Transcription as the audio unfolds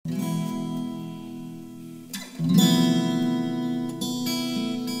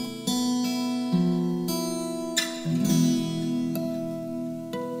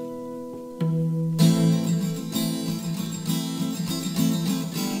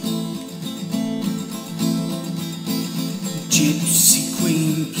Gypsy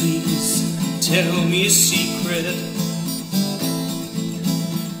Queen, please tell me a secret.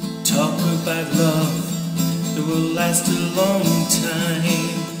 Talk about love that will last a long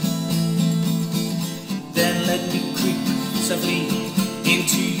time. Then let me creep softly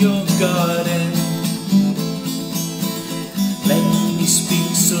into your garden. Let me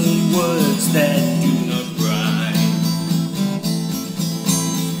speak some words that do not rhyme.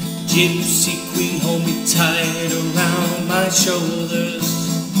 Gypsy Queen, hold me tight around my shoulders.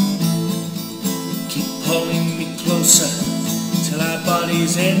 Keep pulling me closer till our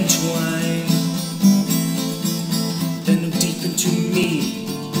bodies entwine. Then look deep into me,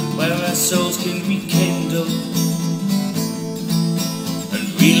 where our souls can rekindle,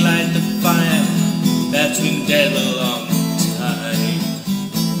 and relight the fire that's been dead a long time.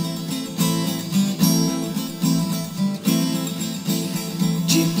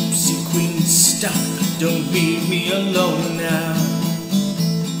 Gypsy Queen, stop, don't leave me alone now.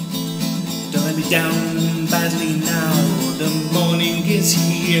 Don't let me down badly now, the morning is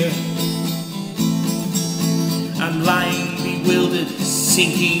here. I'm lying bewildered,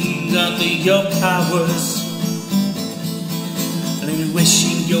 sinking under your powers, and I'm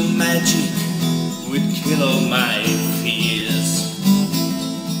wishing your magic would kill all my fears.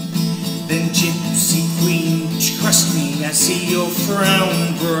 Then Gypsy Queen, trust me, I see your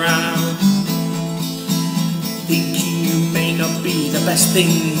frowned brow, thinking you may not be the best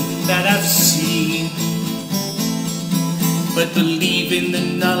thing that I've seen, but believe in the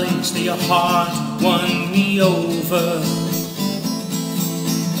knowledge that your heart won me over.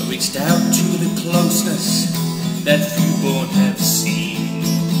 I reached out to the closeness that few won't have seen.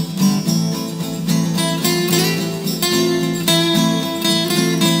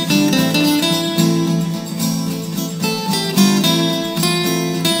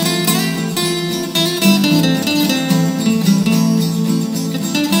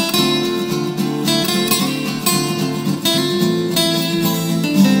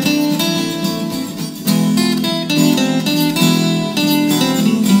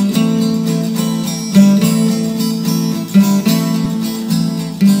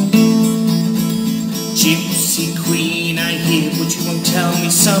 Gypsy Queen, I hear, but you won't tell me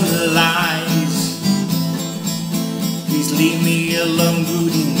some lies. Please leave me alone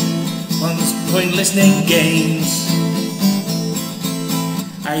brooding on these pointless name games.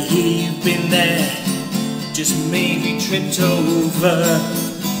 I hear you've been there, just maybe tripped over,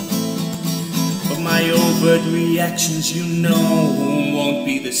 but my overt reactions, you know, won't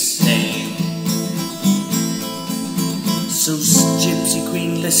be the same. So Gypsy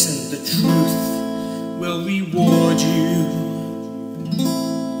Queen, listen, the truth will reward you,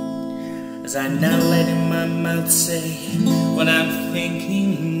 as I now let in my mouth say what I'm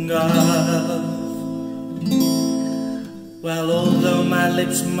thinking of. Well, although my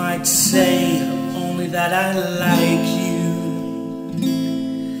lips might say only that I like you,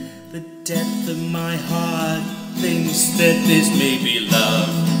 the depth of my heart thinks that this may be love.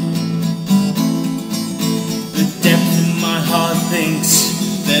 The depth of my heart thinks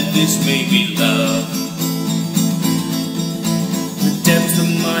that this may be love. The depth of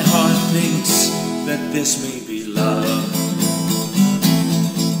my heart thinks that this may